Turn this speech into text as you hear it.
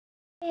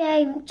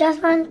I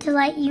just want to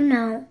let you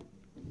know,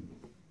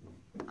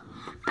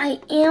 I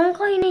am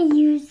going to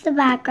use the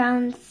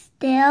background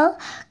still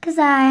because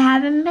I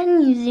haven't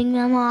been using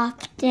them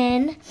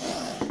often.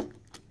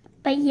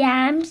 But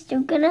yeah, I'm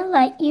still going to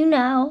let you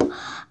know.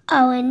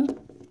 Oh, and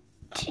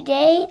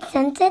today,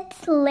 since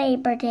it's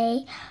Labor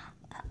Day,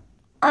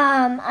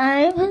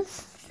 I was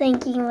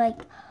thinking,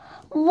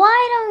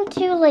 why don't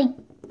you,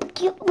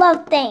 cute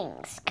love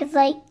things? Because,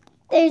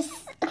 there's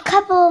a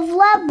couple of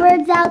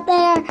lovebirds out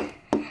there.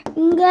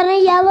 I'm gonna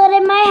yell it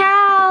in my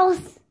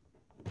house.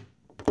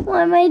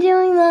 Why am I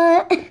doing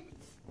that?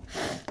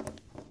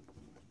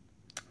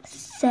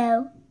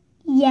 So,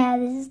 yeah,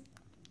 this is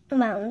a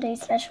Mountain Day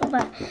special,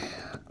 but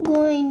I'm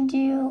going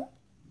to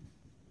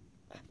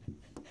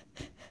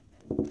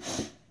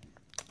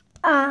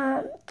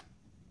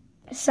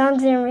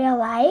songs in real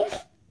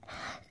life.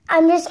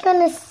 I'm just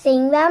gonna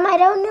sing them. I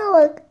don't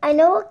know. I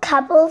know a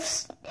couple of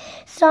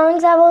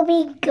songs that will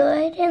be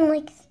good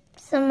in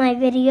some of my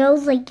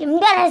videos. I'm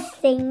gonna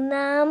sing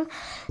them.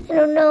 I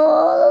don't know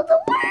all of the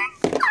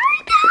words.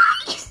 Sorry,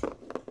 guys.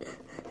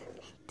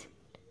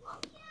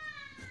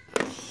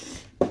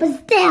 But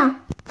still,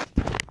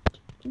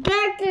 the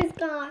character's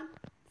gone.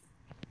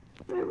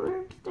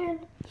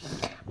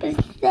 But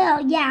still,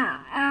 yeah.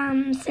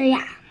 So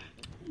yeah,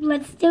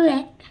 let's do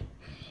it.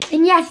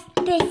 And yes,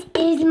 this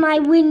is my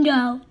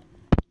window.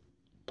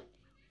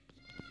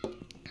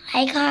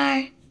 Hi,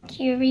 car.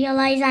 Do you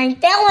realize I'm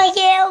filming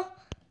you?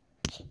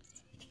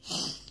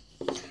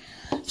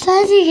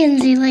 So as you can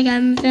see,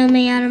 I'm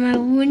filming out of my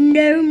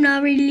window. I'm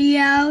not really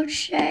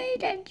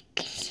outside, as you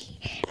can see.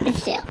 But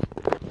still,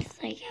 it's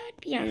I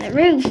would be on the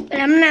roof, but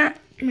I'm not.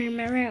 I'm in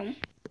my room.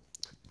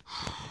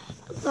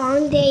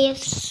 Long day of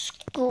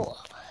school.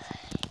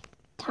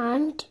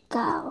 Time to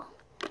go.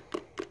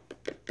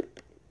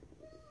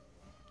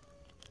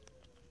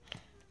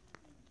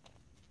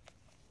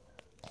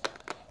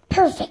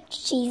 Perfect,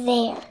 she's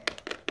there.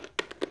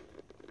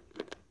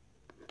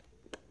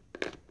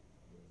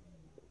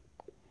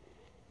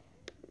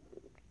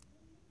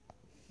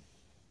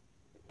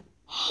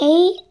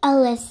 Hey,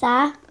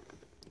 Alyssa.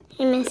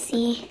 Hey,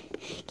 Missy.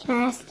 Can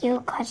I ask you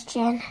a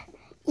question?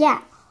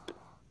 Yeah.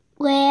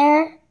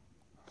 Where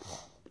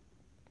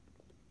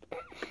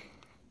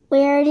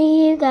do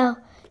you go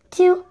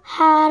to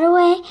hide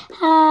away?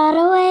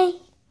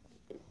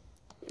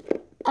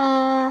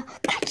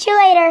 Catch you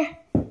later.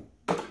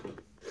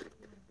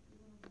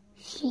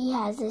 She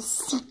has a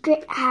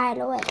secret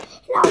hideaway,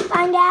 and I'll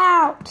find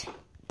out.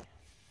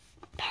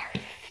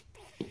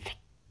 Perfect.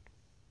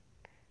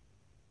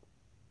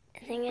 I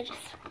think I just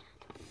found out.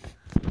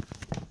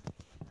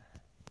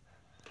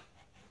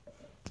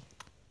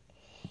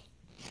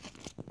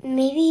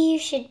 Maybe you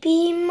should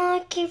be more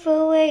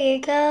careful where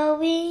you're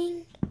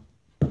going.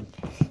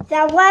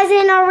 That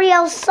wasn't a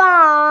real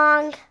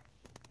song.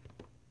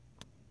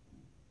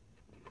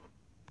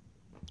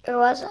 Or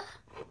was it?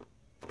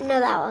 No,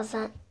 that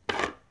wasn't.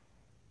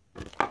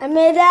 I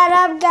made that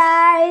up,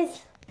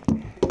 guys.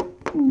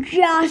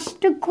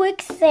 Just a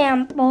quick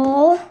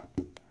sample.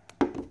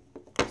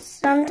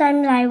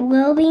 Sometimes I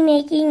will be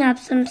making up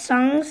some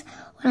songs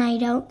when I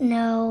don't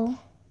know.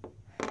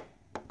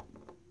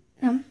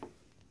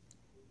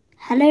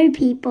 Hello,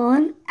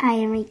 people. I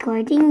am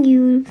recording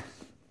you.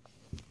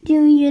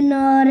 Do you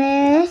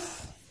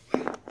notice?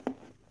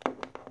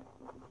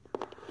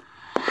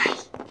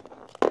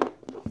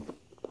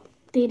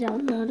 They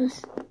don't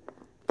notice.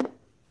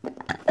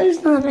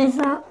 It's not as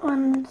that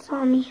one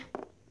saw me.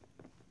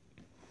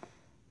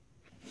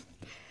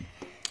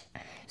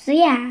 So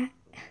yeah,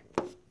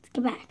 let's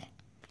get back.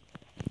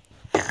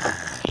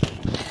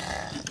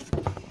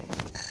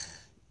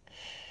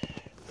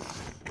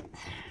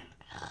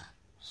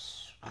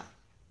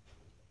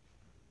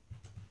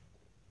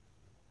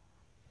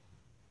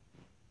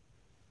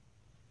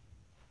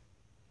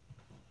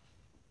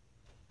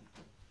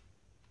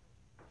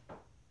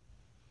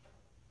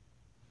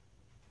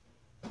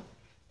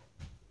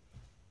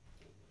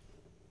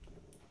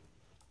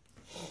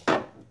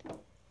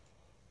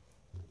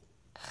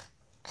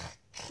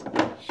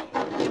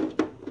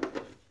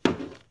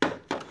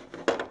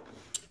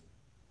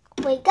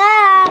 Wake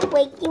up!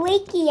 Wakey,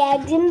 wakey,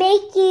 eggs and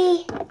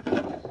bakey.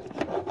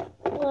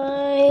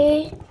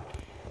 Why?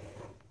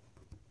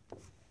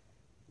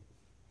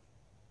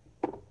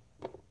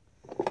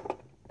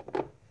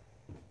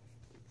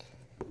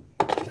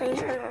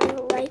 Turn on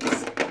the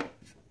lights.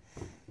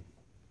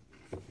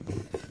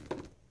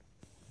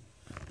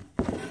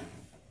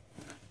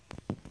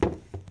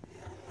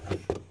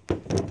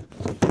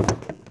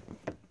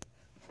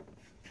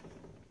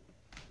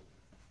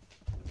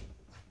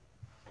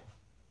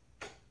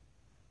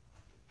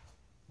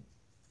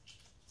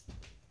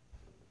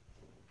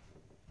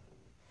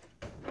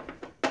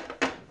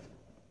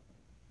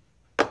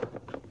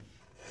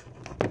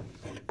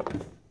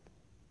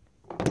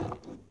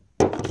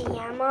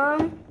 Yeah,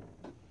 Mom?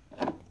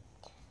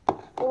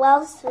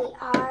 Well,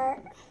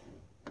 sweetheart,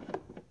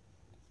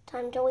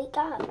 time to wake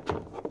up.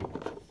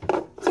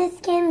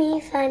 Just give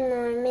me 5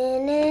 more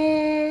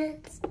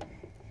minutes.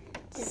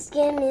 Just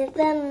give me 5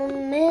 more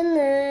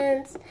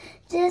minutes.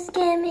 Just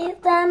give me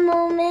 5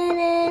 more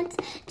minutes.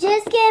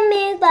 Just give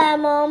me 5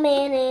 more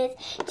minutes.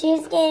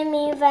 Just give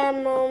me 5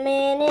 more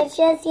minutes.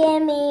 Just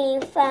give me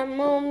 5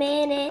 more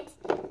minutes.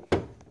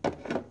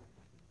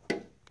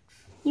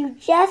 You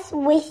just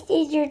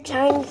wasted your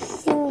time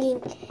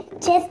singing.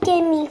 Just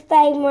give me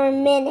 5 more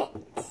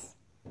minutes.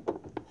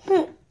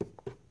 It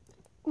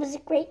was a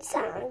great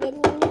song,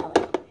 didn't you know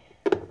it?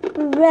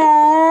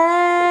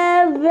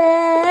 Rah,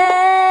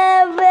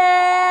 rah, rah.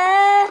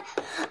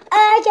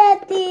 I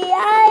got the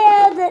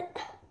eye of the...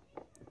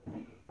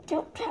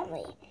 Don't tell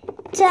me.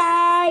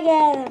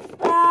 Tiger of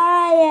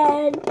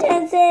fire,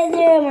 dancing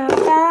through my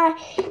fire,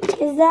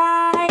 'cause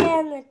I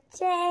am the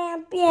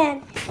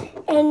champion.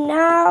 And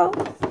now...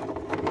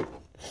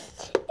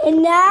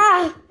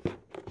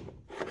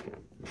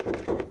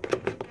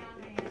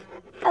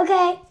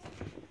 Okay.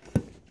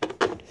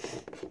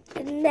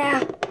 And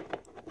now...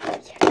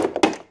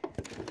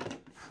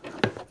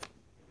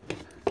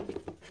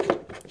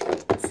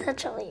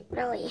 Such a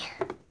really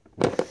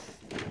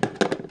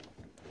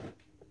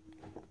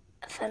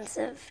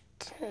offensive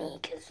to me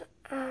because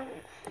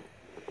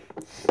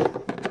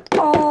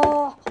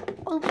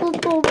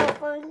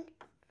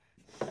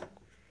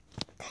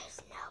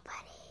there's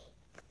nobody.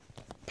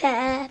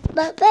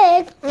 Peppa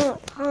Pig,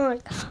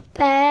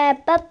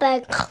 Peppa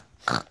Pig,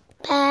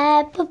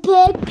 Peppa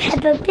Pig,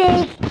 Peppa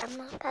Pig. I'm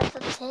not Peppa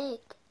Pig.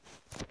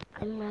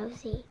 I'm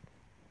Rosie.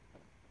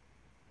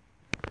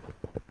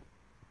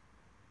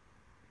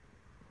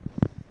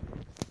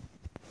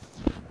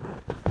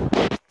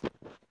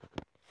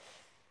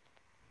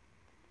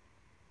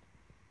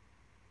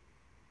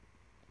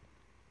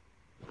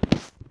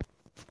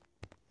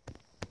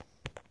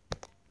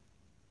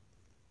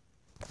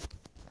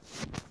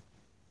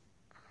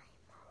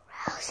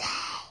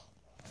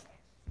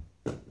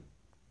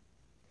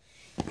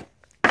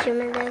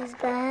 Dreaming those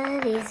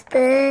buddies,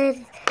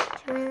 buddies.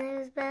 Dreaming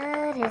those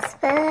buddies,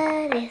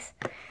 buddies.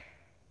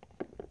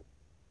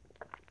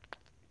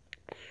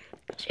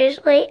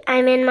 Seriously,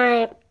 I'm in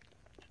my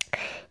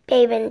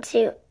bathing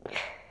suit.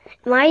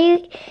 Why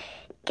you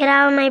get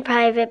out of my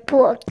private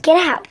pool? Get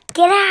out,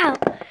 get out.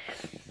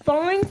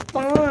 Fine,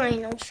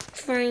 fine. I'm just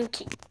trying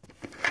to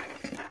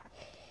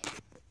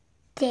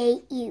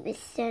date you as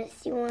soon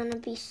as you want to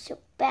be so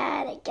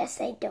bad. I guess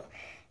I don't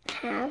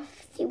have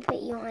to put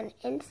you on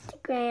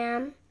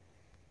Instagram.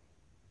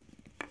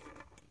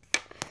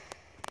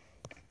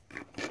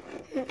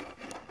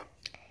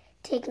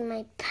 Taking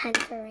my pen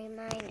for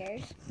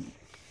reminders.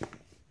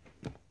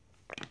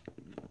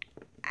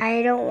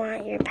 I don't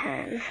want your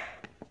pen.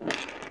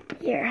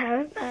 Here,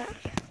 have that.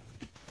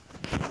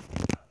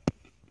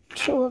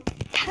 To a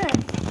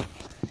pen.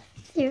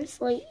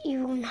 Seriously,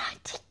 you will not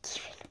take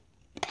even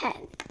a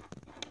pen.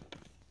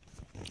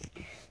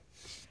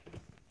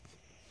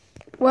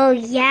 Well,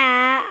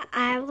 yeah,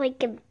 I have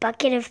like a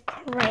bucket of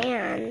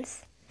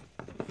crayons.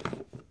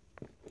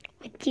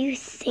 What do you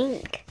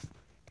think?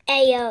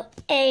 Ayo,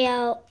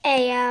 ayo,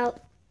 ayo,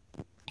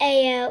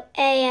 ayo,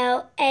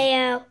 ayo,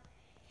 ayo,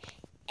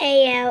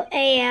 ayo,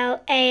 ayo,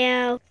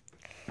 ayo.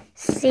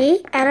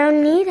 See, I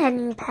don't need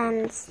any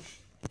pens.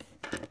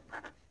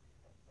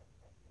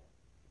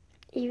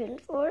 Even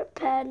for a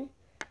pen.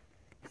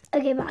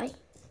 Okay, bye.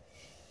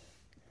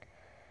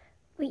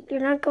 Wait, you're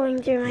not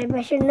going through my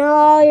bushes.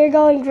 No, you're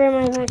going through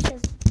my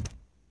bushes.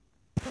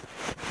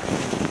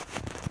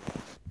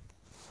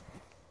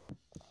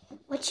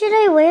 What should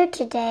I wear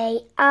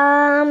today?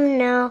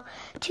 No.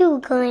 Too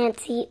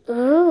glancy.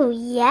 Ooh,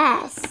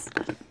 yes.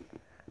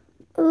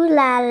 Ooh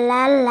la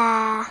la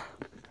la.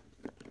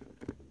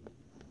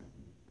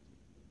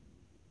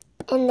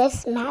 And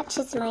this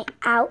matches my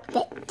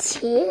outfit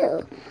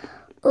too.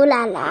 Ooh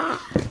la la.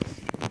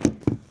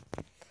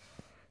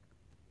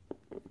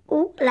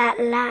 Ooh la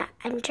la.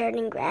 I'm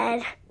turning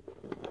red.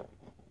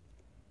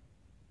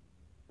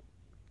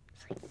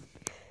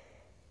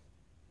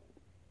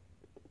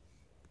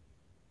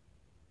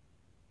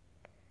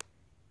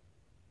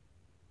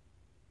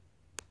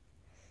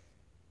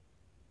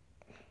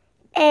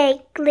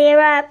 Hey, clear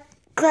up.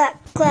 Cluck,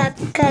 cluck,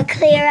 cluck,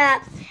 clear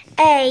up.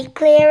 Hey,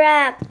 clear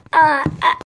up.